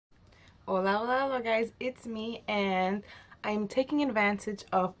Hola, hola, hola guys, it's me and I'm taking advantage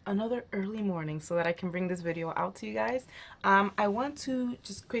of another early morning so that I can bring this video out to you guys. I want to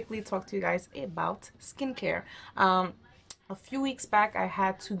just quickly talk to you guys about skincare. A few weeks back I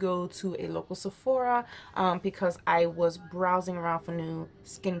had to go to a local Sephora because I was browsing around for new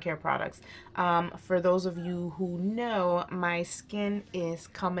skincare products. For those of you who know, my skin is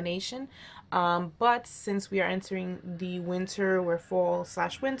combination, but since we are entering the winter, we're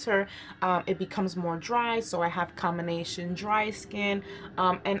fall/winter, it becomes more dry, so I have combination dry skin,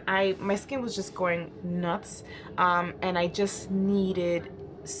 and my skin was just going nuts, and I just needed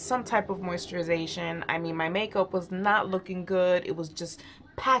some type of moisturization. I mean, my makeup was not looking good. It was just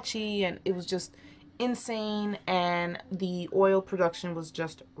patchy and it was just insane, and the oil production was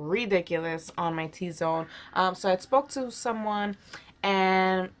just ridiculous on my T-zone. So I spoke to someone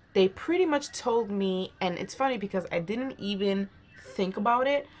and they pretty much told me, and it's funny because I didn't even think about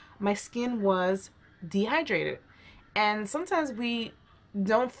it, my skin was dehydrated. And sometimes we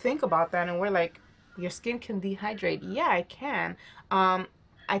don't think about that and we're like, your skin can dehydrate. Yeah, it can.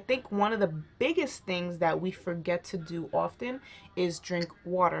 I think one of the biggest things that we forget to do often is drink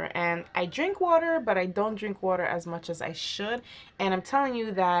water. And I drink water, but I don't drink water as much as I should. And I'm telling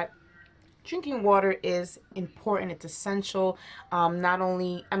you that drinking water is important. It's essential. Not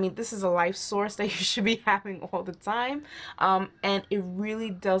only, I mean, this is a life source that you should be having all the time, and it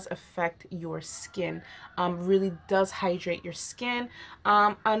really does affect your skin. Really does hydrate your skin.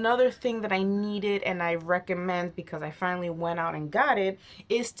 Another thing that I needed and I recommend, because I finally went out and got it,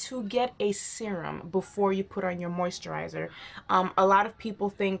 is to get a serum before you put on your moisturizer. A lot of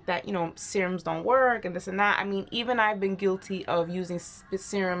people think that, you know, serums don't work and this and that. I mean, even I've been guilty of using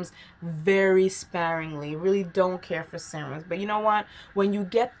serums very sparingly. Really don't care for serums. But you know what? When you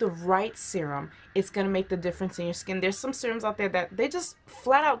get the right serum, it's going to make the difference in your skin. There's some serums out there that they just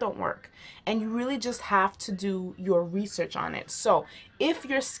flat out don't work. And you really just have to do your research on it. So if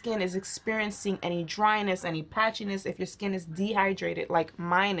your skin is experiencing any dryness, any patchiness, if your skin is dehydrated like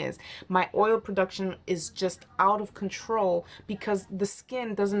mine is, my oil production is just out of control because the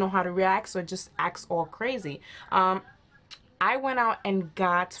skin doesn't know how to react, so it just acts all crazy. I went out and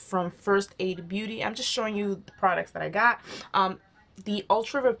got from First Aid Beauty. I'm just showing you the products that I got. The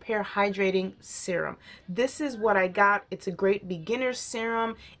Ultra Repair Hydrating Serum. This is what I got. It's a great beginner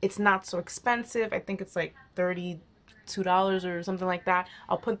serum. It's not so expensive. I think it's like $32 or something like that.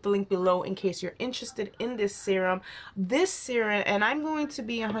 I'll put the link below in case you're interested in this serum. This serum, and I'm going to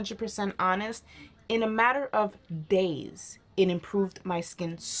be 100% honest, in a matter of days, it improved my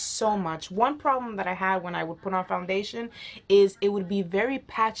skin so much. One problem that I had when I would put on foundation is it would be very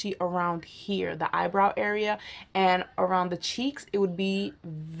patchy around here, the eyebrow area, and around the cheeks it would be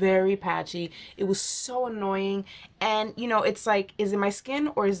very patchy. It was so annoying. And you know, it's like, is it my skin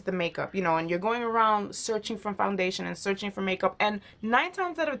or is it the makeup? You know, and you're going around searching for foundation and searching for makeup, and 9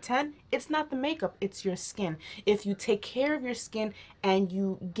 times out of 10 it's not the makeup, it's your skin. If you take care of your skin and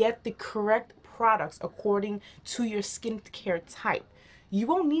you get the correct products according to your skincare type, you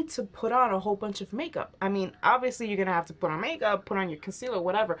won't need to put on a whole bunch of makeup. I mean, obviously you're gonna have to put on makeup, put on your concealer,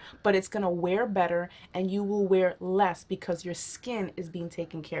 whatever, but it's gonna wear better and you will wear less because your skin is being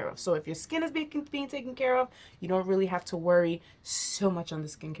taken care of. So if your skin is being taken care of, you don't really have to worry so much on the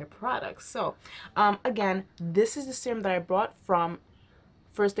skincare products. So again, this is the serum that I brought from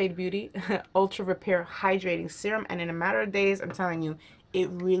First Aid Beauty, Ultra Repair Hydrating Serum, and in a matter of days, I'm telling you, it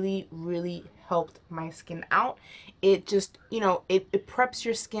really helped my skin out. It just, you know, it preps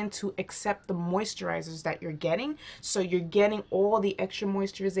your skin to accept the moisturizers that you're getting. So you're getting all the extra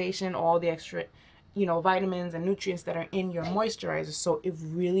moisturization, all the extra, you know, vitamins and nutrients that are in your moisturizer. So it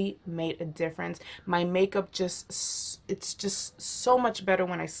really made a difference. My makeup just, it's just so much better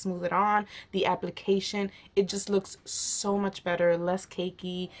when I smooth it on. The application, it just looks so much better, less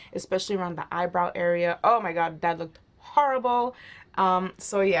cakey, especially around the eyebrow area. Oh my god, that looked horrible.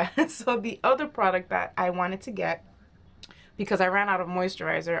 So yeah, so the other product that I wanted to get, because I ran out of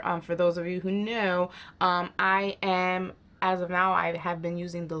moisturizer, for those of you who know, I am, as of now, I have been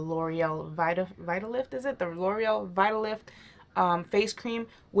using the L'Oreal Vitalift, is it? The L'Oreal Vitalift face cream,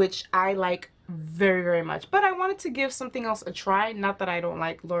 which I like very much. But I wanted to give something else a try. Not that I don't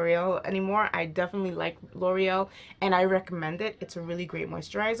like L'Oreal anymore. I definitely like L'Oreal and I recommend it. It's a really great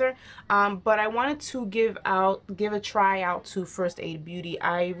moisturizer. But I wanted to give a try out to First Aid Beauty.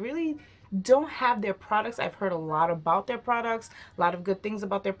 I really don't have their products. I've heard a lot about their products, a lot of good things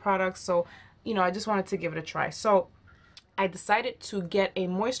about their products. So, you know, I just wanted to give it a try. So I decided to get a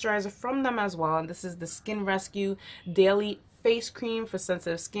moisturizer from them as well, and this is the Skin Rescue Daily Face Cream for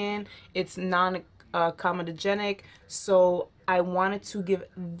sensitive skin. It's non comedogenic, so I wanted to give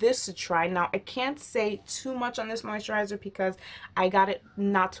this a try. Now, I can't say too much on this moisturizer because I got it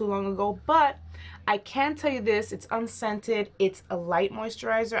not too long ago, but I can tell you this, it's unscented, it's a light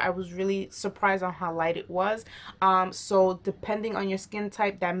moisturizer. I was really surprised on how light it was. So depending on your skin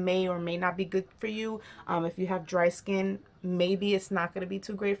type, that may or may not be good for you. If you have dry skin, maybe it's not going to be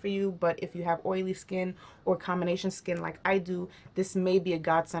too great for you, but if you have oily skin or combination skin like I do, this may be a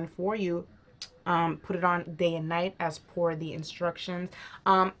godsend for you. Put it on day and night as per the instructions.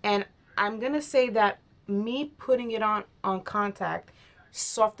 And I'm gonna say that me putting it on contact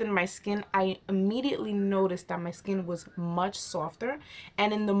softened my skin. I immediately noticed that my skin was much softer,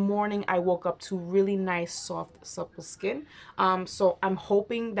 and in the morning I woke up to really nice, soft, supple skin. So I'm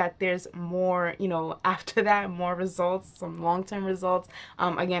hoping that there's more, you know, after that, more results, some long-term results.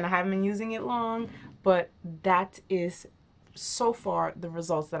 Again, I haven't been using it long, but that is so far the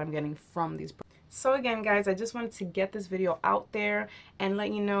results that I'm getting from these products. So again, guys, I just wanted to get this video out there and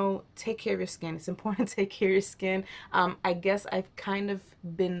let you know, take care of your skin. It's important to take care of your skin. I guess I've kind of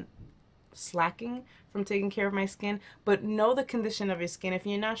been slacking from taking care of my skin, but know the condition of your skin. If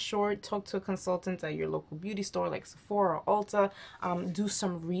you're not sure, talk to a consultant at your local beauty store like Sephora or Ulta. Do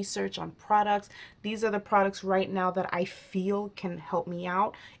some research on products. These are the products right now that I feel can help me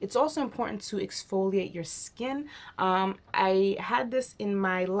out. It's also important to exfoliate your skin. I had this in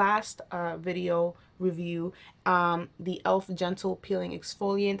my last video review, the e.l.f. Gentle Peeling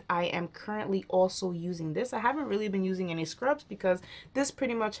Exfoliant. I am currently also using this. I haven't really been using any scrubs because this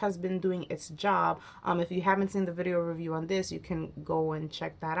pretty much has been doing its job. If you haven't seen the video review on this, you can go and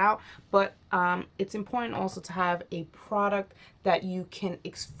check that out. But it's important also to have a product that you can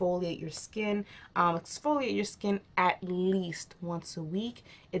exfoliate your skin. Exfoliate your skin at least once a week.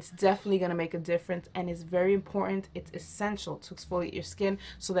 It's definitely going to make a difference, and it's very important. It's essential to exfoliate your skin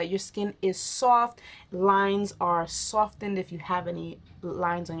so that your skin is soft. Lines are softened if you have any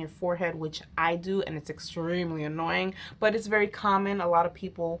lines on your forehead, which I do, and it's extremely annoying, but it's very common. A lot of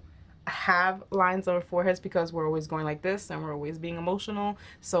people have lines on our foreheads because we're always going like this and we're always being emotional,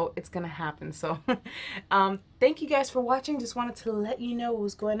 so it's gonna happen. So thank you guys for watching. Just wanted to let you know what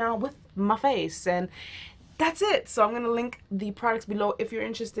was going on with my face, and that's it. So I'm gonna link the products below if you're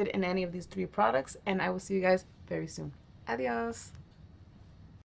interested in any of these 3 products, and I will see you guys very soon. Adios.